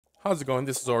How's it going?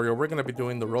 This is Oreo. We're going to be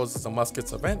doing the Roses and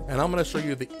Muskets event, and I'm going to show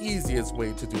you the easiest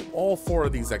way to do all 4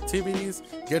 of these activities,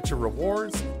 get your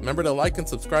rewards. Remember to like and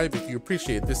subscribe if you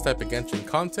appreciate this type of Genshin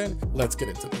content. Let's get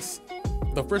into this.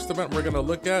 The first event we're going to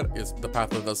look at is the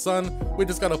Path of the Sun. We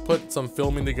just got to put some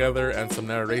filming together and some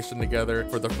narration together.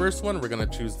 For the first one, we're going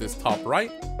to choose this top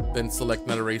right, then select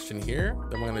narration here.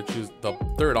 Then we're going to choose the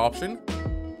third option.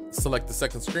 Select the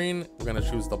second screen. We're going to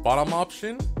choose the bottom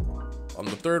option. On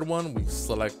the third one, we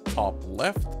select top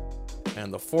left,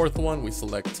 and the fourth one, we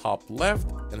select top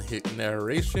left and hit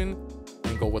narration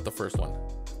and go with the first one.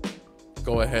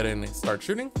 Go ahead and start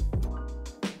shooting,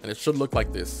 and it should look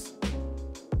like this.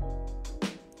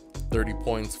 30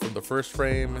 points for the first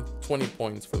frame, 20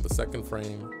 points for the second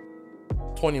frame,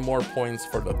 20 more points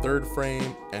for the third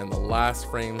frame, and the last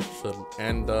frame should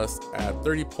end us at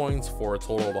 30 points for a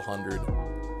total of 100.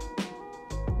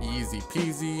 Easy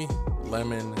peasy,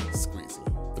 lemon squeezy.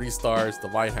 3 stars,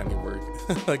 divine handiwork.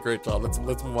 Great job. Let's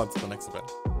move on to the next event.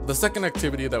 The second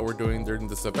activity that we're doing during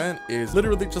this event is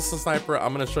literally just a sniper.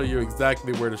 I'm going to show you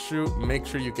exactly where to shoot. Make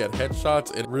sure you get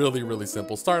headshots. It's really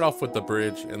simple. Start off with the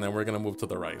bridge, and then we're going to move to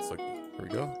the right. So here we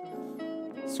go.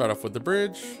 Start off with the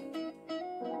bridge.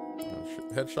 Shoot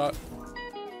the headshot.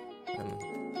 And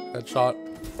headshot.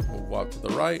 Move out to the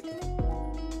right.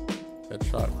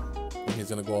 Headshot. And he's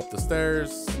going to go up the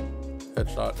stairs.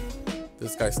 Headshot.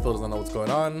 This guy still doesn't know what's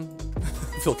going on.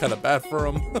 I feel kind of bad for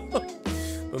him.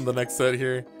 Then the next set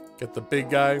here, get the big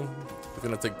guy. He's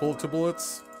gonna take 2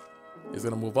 bullets. He's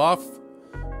gonna move off.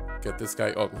 Get this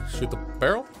guy. Oh, shoot the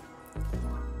barrel.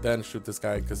 Then shoot this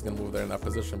guy because he's gonna move there in that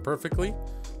position perfectly.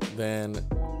 Then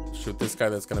shoot this guy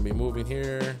that's gonna be moving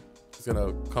here. He's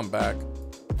gonna come back.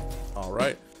 All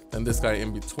right. Then this guy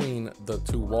in between the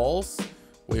 2 walls.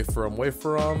 Wait for him. Wait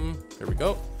for him. Here we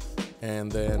go.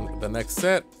 And then the next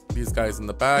set, these guys in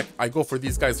the back. I go for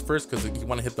these guys first because you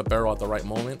want to hit the barrel at the right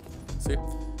moment. See,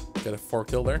 get a 4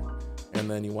 kill there. And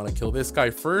then you want to kill this guy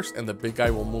first, and the big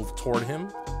guy will move toward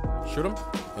him. Shoot him,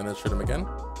 and then shoot him again.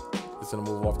 He's gonna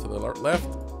move off to the left.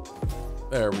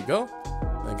 There we go.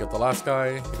 Then get the last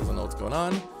guy. He doesn't know what's going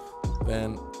on.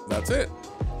 Then that's it.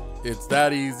 It's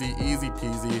that easy, easy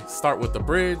peasy. Start with the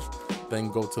bridge, then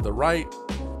go to the right,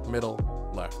 middle,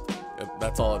 left.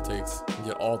 That's all it takes. You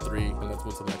get all 3, and let's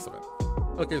move to the next event.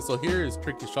 Okay, so here is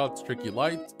Tricky Shots, Tricky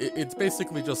Lights. It's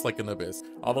basically just like an Abyss,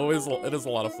 although it is a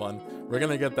lot of fun. We're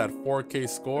gonna get that 4K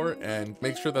score, and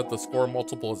make sure that the score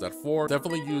multiple is at 4.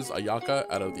 Definitely use Ayaka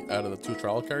out of the 2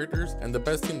 trial characters, and the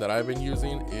best team that I've been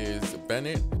using is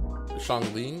Bennett,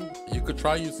 Xiangling. You could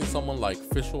try using someone like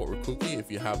Fischl or Kuki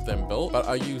if you have them built, but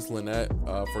I use Lynette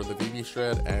for the VV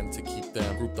shred and to keep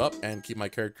them grouped up and keep my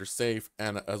characters safe,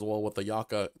 and as well with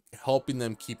Ayaka, helping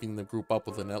them keeping the group up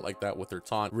with Lynette like that with their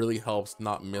taunt really helps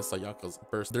not miss Ayaka's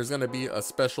burst. There's going to be a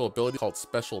special ability called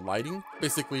Special Lighting.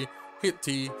 Basically, hit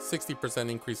T, 60%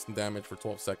 increase in damage for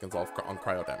 12 seconds off on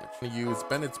cryo damage. We use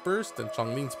Bennett's burst and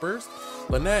Xiangling's burst,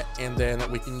 Lynette, and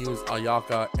then we can use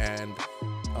Ayaka and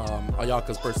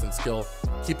Ayaka's burst and skill.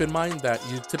 Keep in mind that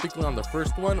you typically on the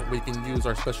first one, we can use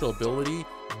our special ability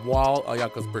while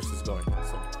Ayaka's burst is going.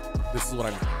 So this is what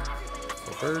I mean.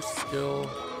 So burst, skill,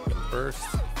 then burst,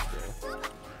 skill.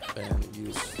 Then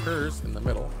use hers in the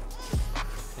middle.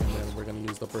 And then we're going to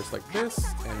use the burst like this.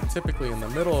 And typically in the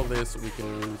middle of this, we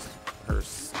can use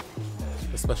hers,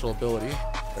 the special ability.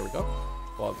 There we go.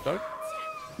 Wild Dog.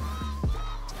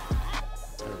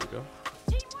 There we go.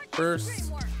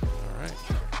 Burst. Alright.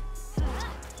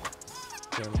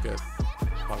 Then get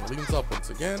Xiangling's up once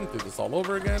again. Do this all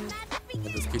over again. And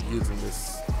just keep using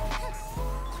this.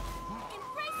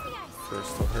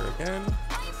 Burst to her again.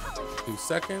 2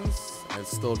 seconds. And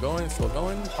it's still going, still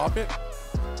going. Pop it.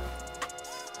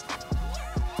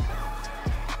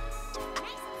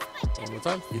 One more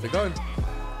time. Keep it going.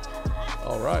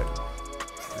 Alright.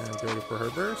 And get ready for her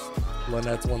burst.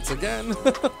 Lynette's once again.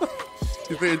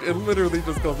 It literally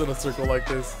just goes in a circle like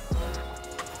this.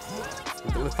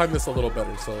 Let's time this a little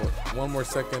better. So 1 more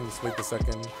second, just wait the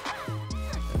second,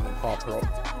 and then pop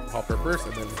her burst,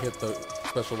 and then hit the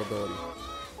special ability.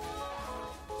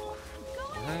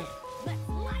 Alright.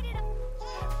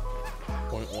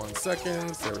 0.1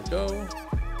 seconds, there we go.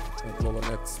 And blow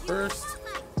Lynette's burst.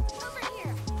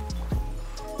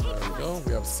 There we go.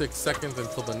 We have 6 seconds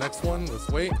until the next one. Let's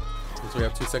wait. Since we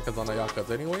have 2 seconds on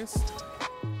Ayaka's anyways.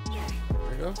 There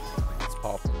we go. Let's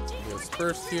pop this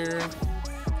burst here.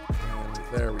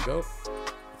 There we go.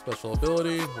 Special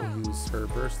ability. We'll use her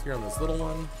burst here on this little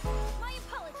one.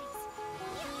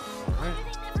 Alright.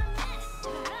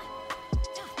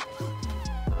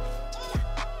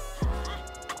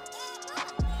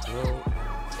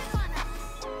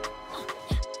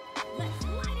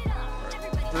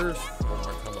 burst. One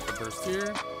more time with the burst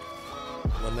here.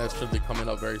 Lynette should be coming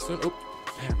up very soon. Oh,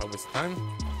 damn, I wasted time.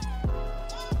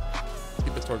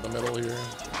 Keep it toward the middle here.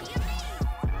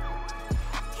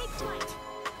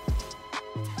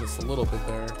 Just a little bit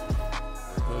there.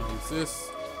 We'll use this.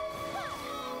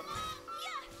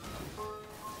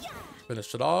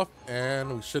 Finish it off,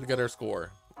 and we should get our score.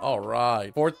 All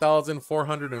right,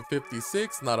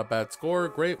 4,456. Not a bad score.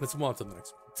 Great. Let's move on to the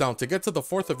next one. Now, to get to the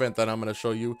fourth event that I'm going to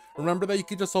show you, remember that you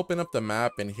can just open up the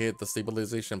map and hit the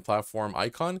stabilization platform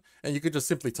icon, and you could just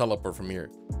simply teleport from here.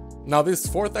 Now, this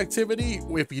fourth activity,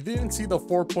 if you didn't see the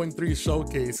 4.3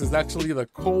 showcase, is actually the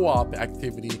co-op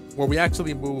activity where we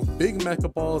actually move big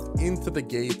mecha balls into the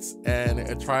gates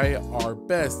and try our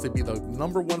best to be the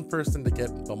 #1 person to get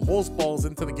the most balls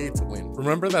into the gate to win.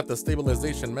 Remember that the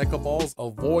stabilization mecha balls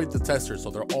avoid the tester,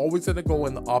 so they're always going to go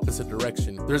in the opposite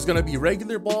direction. There's going to be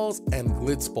regular balls and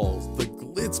glitz balls. The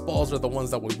glitz balls are the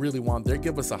ones that we really want. They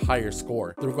give us a higher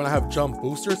score. They're going to have jump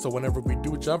boosters, so whenever we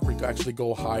do jump, we can actually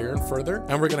go higher and further.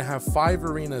 And we're going to have 5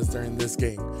 arenas during this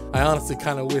game. I honestly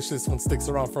kind of wish this one sticks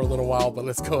around for a little while, but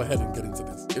let's go ahead and get into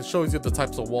this. It shows you the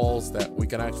types of walls that we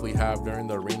can actually have during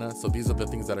the arena. So these are the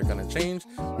things that are going to change.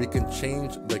 We can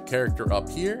change the character up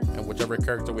here, and whichever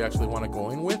character we actually want to go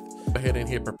in with. Go ahead and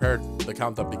hit prepare. The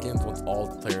countdown begins once all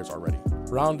the players are ready.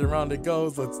 Round and round it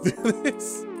goes. Let's do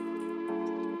this.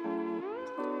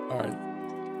 All right,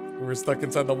 we're stuck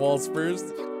inside the walls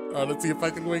first. All right, let's see if I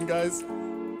can win, guys.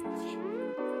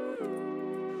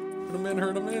 Hurt him in,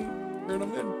 hurt him in, hurt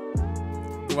him in.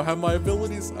 Do I have my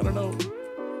abilities? I don't know.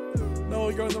 No,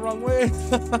 you're going the wrong way.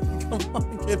 Come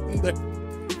on, get in there.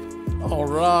 All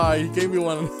right, he gave me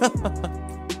one.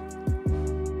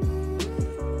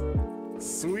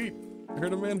 Sweet.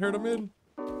 Hurt him in, hurt him in.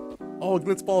 Oh,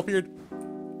 glitz ball appeared.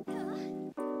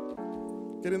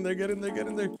 Get in there, get in there, get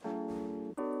in there.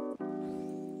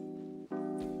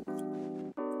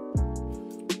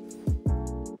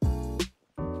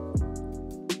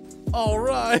 All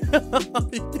right. He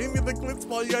gave me the glitz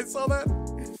ball. You guys saw that?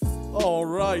 All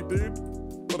right, dude.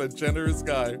 What a generous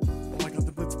guy. Oh, I got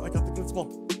the glitz ball. I got the glitz ball.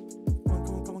 Come on,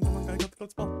 come on, come on, come on. I got the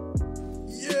glitz ball.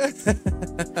 Yeah.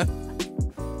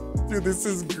 Dude, this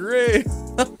is great.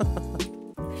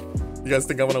 You guys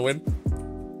think I'm gonna win?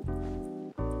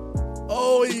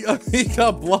 Oh, he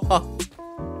got blocked.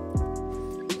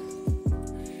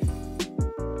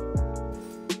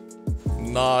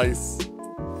 Nice.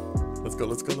 Let's go,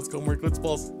 let's go, let's go. More glitz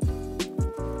balls.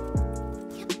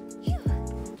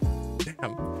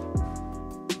 Damn.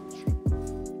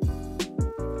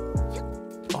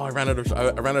 Oh, I ran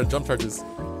out of jump charges.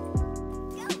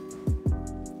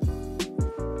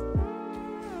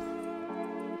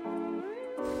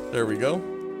 There we go.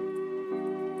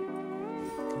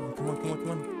 Come on, come on, come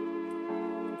on.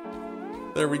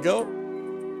 There we go.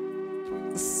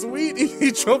 Sweet,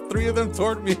 he drove 3 of them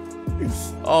toward me.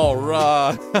 All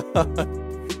right.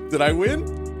 Did I win?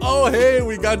 Oh, hey,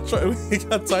 we got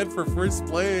tied for first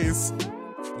place.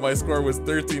 My score was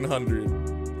 1,300.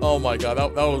 Oh my god,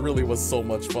 that really was so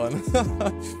much fun.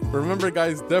 Remember,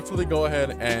 guys, definitely go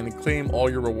ahead and claim all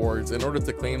your rewards. In order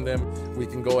to claim them, we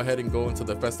can go ahead and go into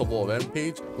the festival event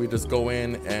page. We just go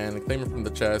in and claim it from the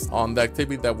chest. On the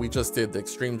activity that we just did, the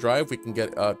extreme drive, we can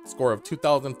get a score of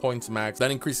 2,000 points max.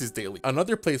 That increases daily.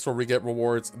 Another place where we get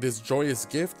rewards, this joyous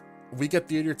gift. We get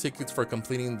theater tickets for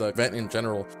completing the event in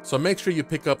general, so make sure you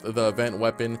pick up the event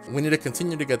weapon. We need to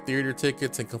continue to get theater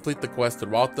tickets and complete the quest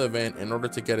throughout the event in order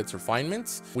to get its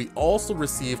refinements. We also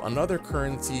receive another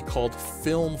currency called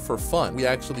Film for Fun. We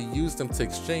actually use them to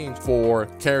exchange for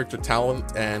character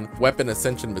talent and weapon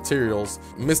ascension materials,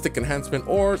 mystic enhancement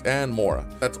ores, and more.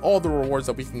 That's all the rewards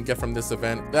that we can get from this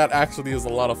event. That actually is a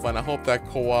lot of fun. I hope that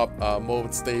co-op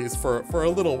mode stays for a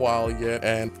little while yet,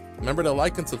 and remember to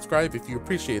like and subscribe if you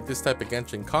appreciate this type of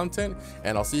Genshin content,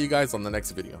 and I'll see you guys on the next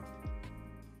video.